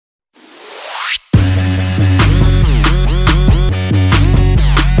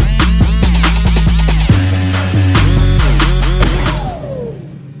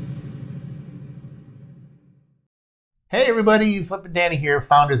Hey everybody, Flip and Danny here,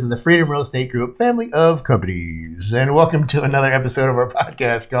 founders of the Freedom Real Estate Group family of companies. And welcome to another episode of our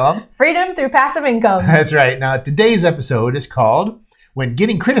podcast called Freedom Through Passive Income. That's right. Now today's episode is called When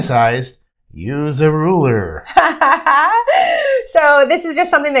Getting Criticized, Use a Ruler. So this is just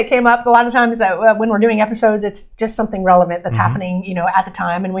something that came up a lot of times that when we're doing episodes, it's just something relevant that's happening, at the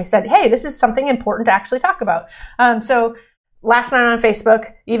time. And we said, hey, this is something important to actually talk about. So last night on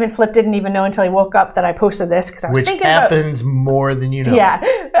Facebook, even Flip didn't even know until he wook up that I posted this because I was thinking about... Which happens more than you know. Yeah.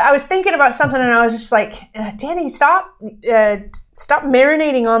 I was thinking about something and I was just like, Danny, stop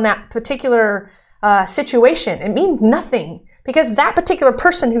marinating on that particular situation. It means nothing because that particular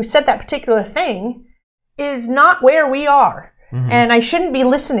person who said that particular thing is not where we are. And I shouldn't be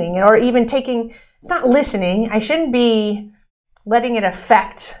listening or even taking... It's not listening. I shouldn't be letting it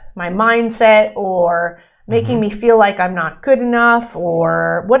affect my mindset or... making me feel like I'm not good enough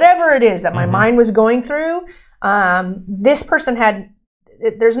or whatever it is that my mind was going through. This person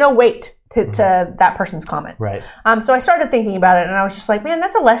there's no weight to that person's comment. Right. So I started thinking about it and I was just like, man,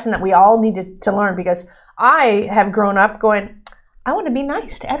 that's a lesson that we all needed to learn because I have grown up going, I want to be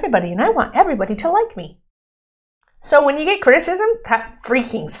nice to everybody and I want everybody to like me. So when you get criticism, that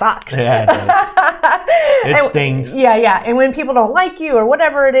freaking sucks. Yeah, it does. It stings. Yeah. And when people don't like you or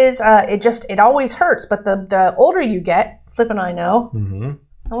whatever it is, it always hurts. But the older you get, Flip and I know,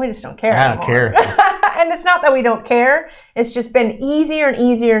 we just don't care anymore. I don't care. And it's not that we don't care. It's just been easier and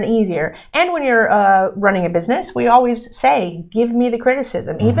easier and easier. And when you're running a business, we always say, give me the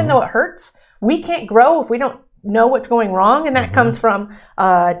criticism. Even though it hurts, we can't grow if we don't know what's going wrong. And that comes from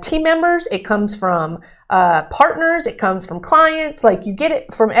team members. It comes from partners. It comes from clients. Like you get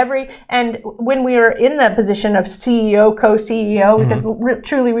it from and when we were in the position of CEO, co-CEO, because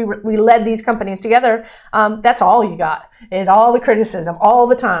truly we led these companies together, that's all you got is all the criticism all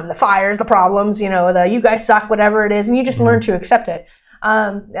the time, the fires, the problems, you guys suck, whatever it is. And you just learn to accept it.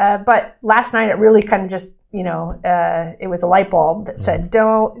 But last night it really kind of just, it was a light bulb that said,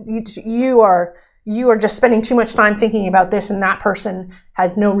 you are just spending too much time thinking about this and that person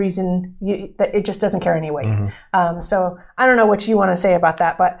has no reason that it just doesn't carry any weight. So I don't know what you want to say about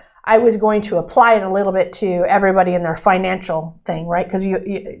that, but I was going to apply it a little bit to everybody in their financial thing, right? Because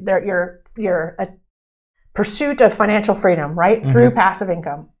you're a pursuit of financial freedom, right? Through passive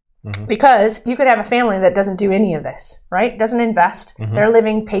income. Because you could have a family that doesn't do any of this, right? Doesn't invest. They're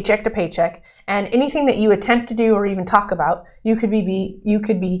living paycheck to paycheck. And anything that you attempt to do or even talk about, you could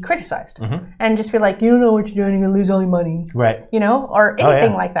be criticized. And just be like, you don't know what you're doing, you're going to lose all your money. Right. Or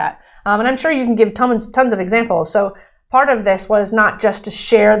anything like that. And I'm sure you can give tons of examples. So part of this was not just to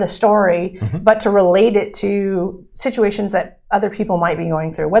share the story, but to relate it to situations that other people might be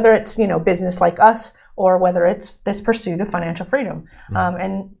going through, whether it's, business like us or whether it's this pursuit of financial freedom.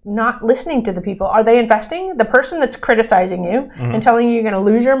 And not listening to the people. Are they investing? The person that's criticizing you and telling you you're going to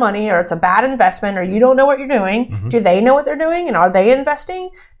lose your money or it's a bad investment or you don't know what you're doing, do they know what they're doing and are they investing?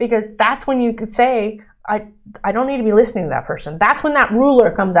 Because that's when you could say, I don't need to be listening to that person. That's when that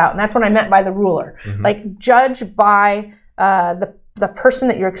ruler comes out. And that's what I meant by the ruler. Like judge by the person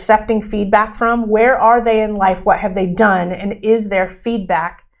that you're accepting feedback from. Where are they in life? What have they done? And is their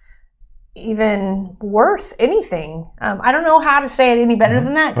feedback even worth anything? I don't know how to say it any better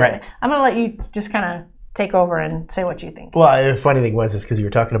than that. Right. I'm going to let you just kind of take over and say what you think. Well, the funny thing was because you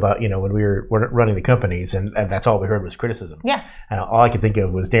were talking about, when we were running the companies and that's all we heard was criticism. Yeah. And all I could think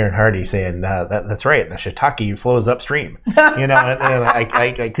of was Darren Hardy saying, that's right, the shiitake flows upstream. And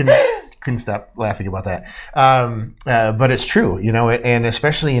I couldn't stop laughing about that. But it's true, and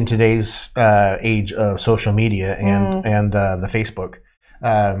especially in today's age of social media and the Facebook,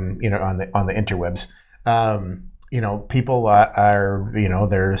 on the interwebs. People are,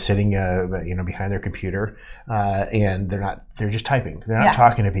 they're sitting, behind their computer, and they're just typing. They're not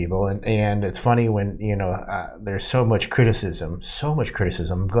talking to people. And it's funny when, there's so much criticism.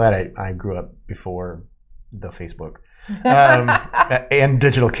 I'm glad I grew up before the Facebook, and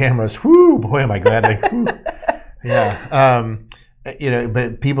digital cameras. Whoo, boy, am I glad.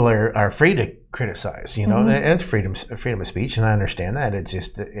 But people are afraid to criticize, and it's freedom of speech. And I understand that. It's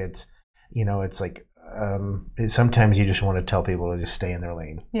just, it's like, sometimes you just want to tell people to just stay in their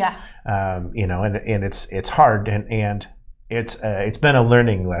lane. Yeah. And it's hard and it's been a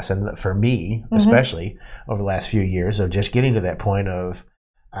learning lesson for me, especially over the last few years of just getting to that point of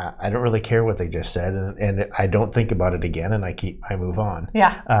I don't really care what they just said and I don't think about it again and I move on.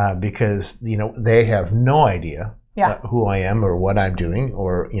 Yeah. Because they have no idea who I am or what I'm doing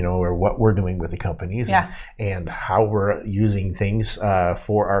or what we're doing with the companies and how we're using things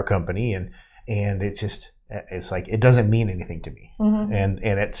for our company and it's just it's like, it doesn't mean anything to me. And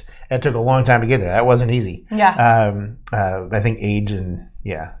it took a long time to get there. That wasn't easy. Yeah. I think age and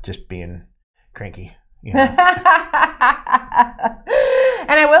just being cranky. You know?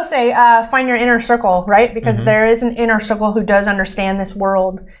 And I will say, find your inner circle, right? Because there is an inner circle who does understand this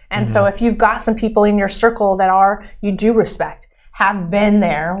world. And so if you've got some people in your circle that you do respect, have been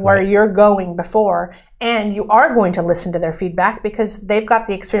there where you're going before, and you are going to listen to their feedback because they've got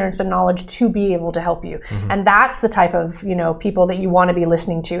the experience and knowledge to be able to help you. And that's the type of, people that you want to be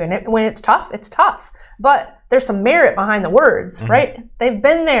listening to. And when it's tough, it's tough. But there's some merit behind the words, right? They've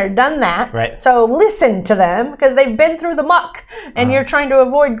been there, done that. Right. So listen to them because they've been through the muck and you're trying to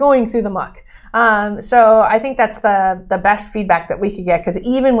avoid going through the muck. So I think that's the best feedback that we could get, because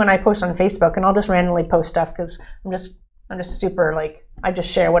even when I post on Facebook, and I'll just randomly post stuff because I'm just super, I just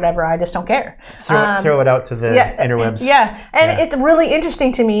share whatever. I just don't care. Throw it out to the interwebs. Yeah. And it's really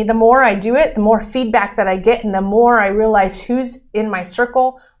interesting to me. The more I do it, the more feedback that I get, and the more I realize who's in my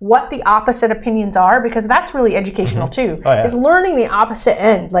circle, what the opposite opinions are, because that's really educational too. Is learning the opposite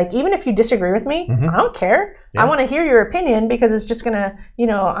end. Even if you disagree with me, I don't care. I want to hear your opinion because it's just going to,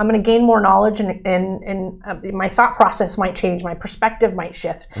 I'm going to gain more knowledge, and my thought process might change. My perspective might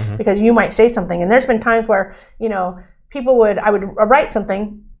shift because you might say something. And there's been times where, I would write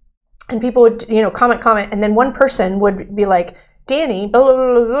something and people would, comment. And then one person would be like, Danny, blah, blah,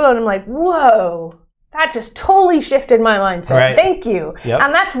 blah, blah. And I'm like, whoa, that just totally shifted my mindset. Right. Thank you. Yep.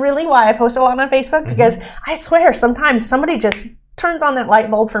 And that's really why I post a lot on Facebook, because I swear sometimes somebody just turns on that light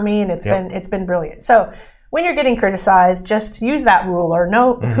bulb for me, and it's been brilliant. So when you're getting criticized, just use that rule, or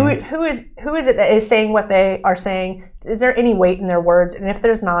know who is it that is saying what they are saying. Is there any weight in their words? And if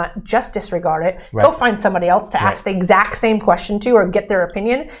there's not, just disregard it. Right. Go find somebody else to ask the exact same question to, or get their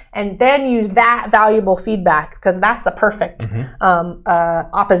opinion, and then use that valuable feedback, because that's the perfect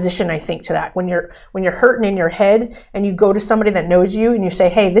opposition, I think, to that. When you're hurting in your head and you go to somebody that knows you and you say,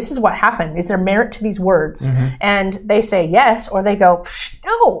 hey, this is what happened. Is there merit to these words? And they say yes, or they go,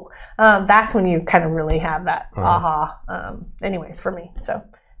 no. That's when you kind of really have that aha. Anyways, for me. So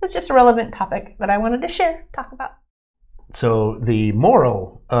it's just a relevant topic that I wanted to talk about. So the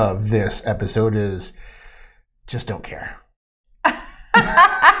moral of this episode is just don't care.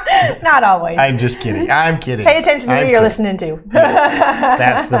 Not always. I'm just kidding. I'm kidding. Pay attention to who you're listening to.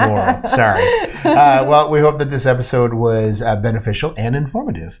 That's the moral. Sorry. Well, we hope that this episode was beneficial and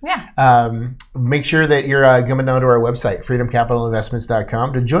informative. Yeah. Make sure that you're coming down to our website,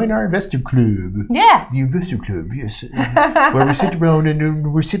 freedomcapitalinvestments.com, to join our investor club. Yeah. The investor club, yes. Where we sit around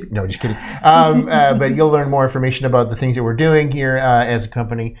and we're sipping. No, just kidding. But you'll learn more information about the things that we're doing here as a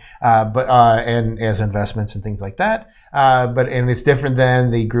company, and as investments and things like that. And it's different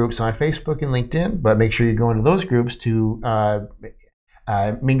than the groups on Facebook and LinkedIn, but make sure you go into those groups to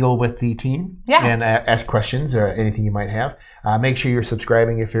mingle with the team and ask questions or anything you might have. Make sure you're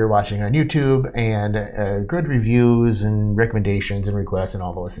subscribing if you're watching on YouTube, and good reviews and recommendations and requests and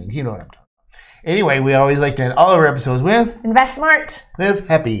all those things. You know what I'm talking about. Anyway, we always like to end all of our episodes with invest smart, live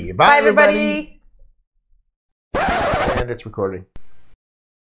happy. Bye everybody. And it's recording.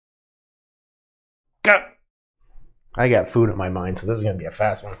 Go. I got food in my mind, so this is going to be a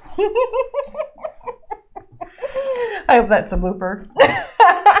fast one. I hope that's a blooper.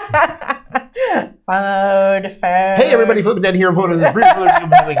 Hey everybody, Flippin' Dead here. Welcome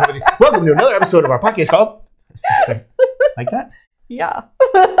to another episode of our podcast called... Like that? Yeah.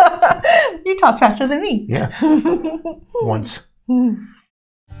 You talk faster than me. Yeah. Once.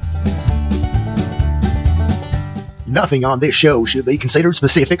 Nothing on this show should be considered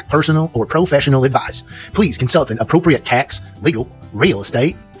specific, personal, or professional advice. Please consult an appropriate tax, legal, real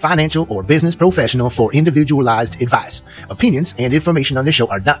estate, financial, or business professional for individualized advice. Opinions and information on this show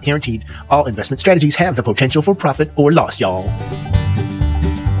are not guaranteed. All investment strategies have the potential for profit or loss, y'all.